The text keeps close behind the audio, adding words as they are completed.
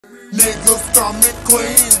Niggas coming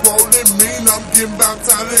clean, rolling mean, I'm getting back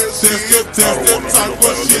to that shit. That's the type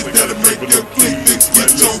of shit that'll make your click get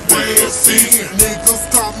your ass in. Niggas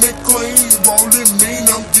coming clean, rolling mean,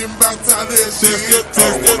 I'm getting back to that shit.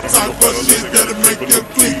 That's the type of shit that'll make your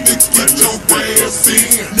click get your ass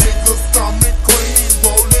in. Niggas coming clean,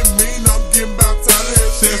 rolling mean, I'm getting back to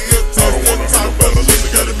that shit. That's the type of shit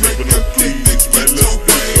that'll make your click get your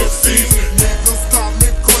ass in. Niggas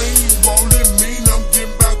coming clean, rolling mean, I'm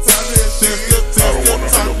getting back to that shit. That's the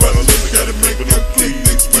type of shit that'll make your click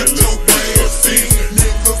get your ass in.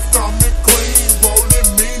 Niggas coming clean, rolling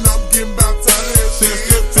mean, I'm getting back to that shit.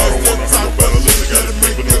 That's the type of shit that'll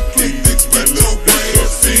make your click get your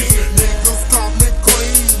ass in. Niggas coming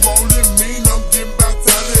clean, rolling mean, I'm getting back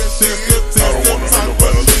to that shit. That's the type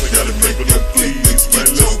of shit that'll make your click get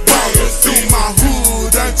your ass in. My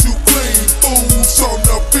hood, ain't you clean, fool? Showing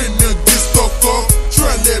up in there, get stuck up.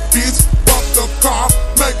 Trail that bitch, bump the car,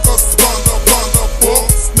 make us run up,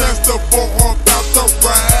 snatch the boat on out the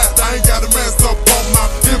ride. I ain't got a mess up on my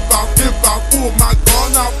hip. I pull my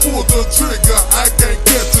gun, I pull the trigger. I can't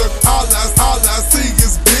catch you. All I see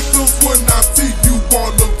is victims when I see you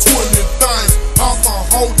on them 20 things. I'm a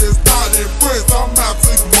hoe that's not impressed. I'm out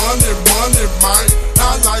to money, man.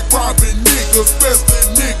 I like robbing niggas,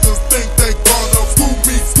 especially niggas think they gonna scoop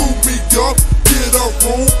me up, get a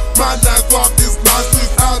room. My night clock is nice.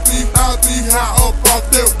 I be high up off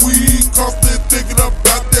that weed, constantly thinking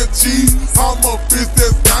about that cheese. I'm a bitch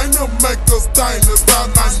that's gonna make us stainless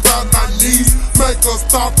on my knees. Make us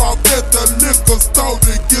stop off at the liquor store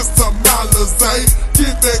to get some Alizé.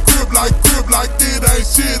 Get that grip like it ain't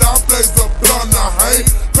shit. I blaze a blunt of hate.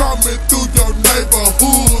 Coming through your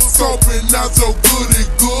neighborhood, scoping out your goody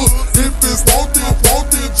good. If it's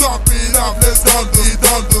wanted, drop it off. Let's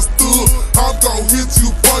understood. I'm gon' hit you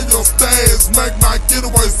for your stash. Make my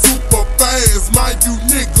getaway super fast. My you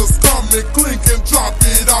niggas coming clink and drop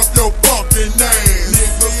it off your fucking ass.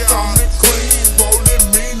 Niggas coming clean, rolling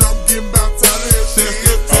mean, I'm getting back to that shit.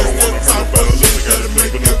 That's the type of shit that'll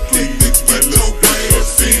make your click get your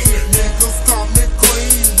ass in. Niggas coming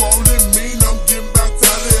clean, rolling mean, I'm getting back to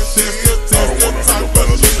that shit. That's the type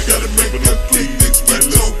of shit that'll make your click get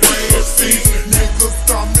your ass in. Niggas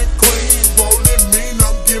coming clean, rolling mean,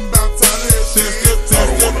 I'm getting back to that shit.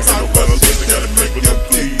 That's the type of shit that'll make your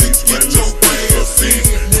click get your ass in.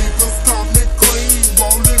 Niggas coming clean,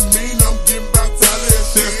 rolling mean, I'm getting back to that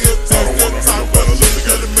shit. That's the type of shit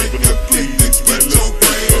that'll make your click get your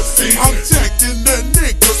ass in. I'm checking the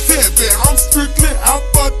niggas heavy. I'm strictly out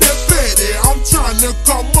for that petty. I'm trying to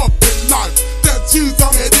come up in life. That cheese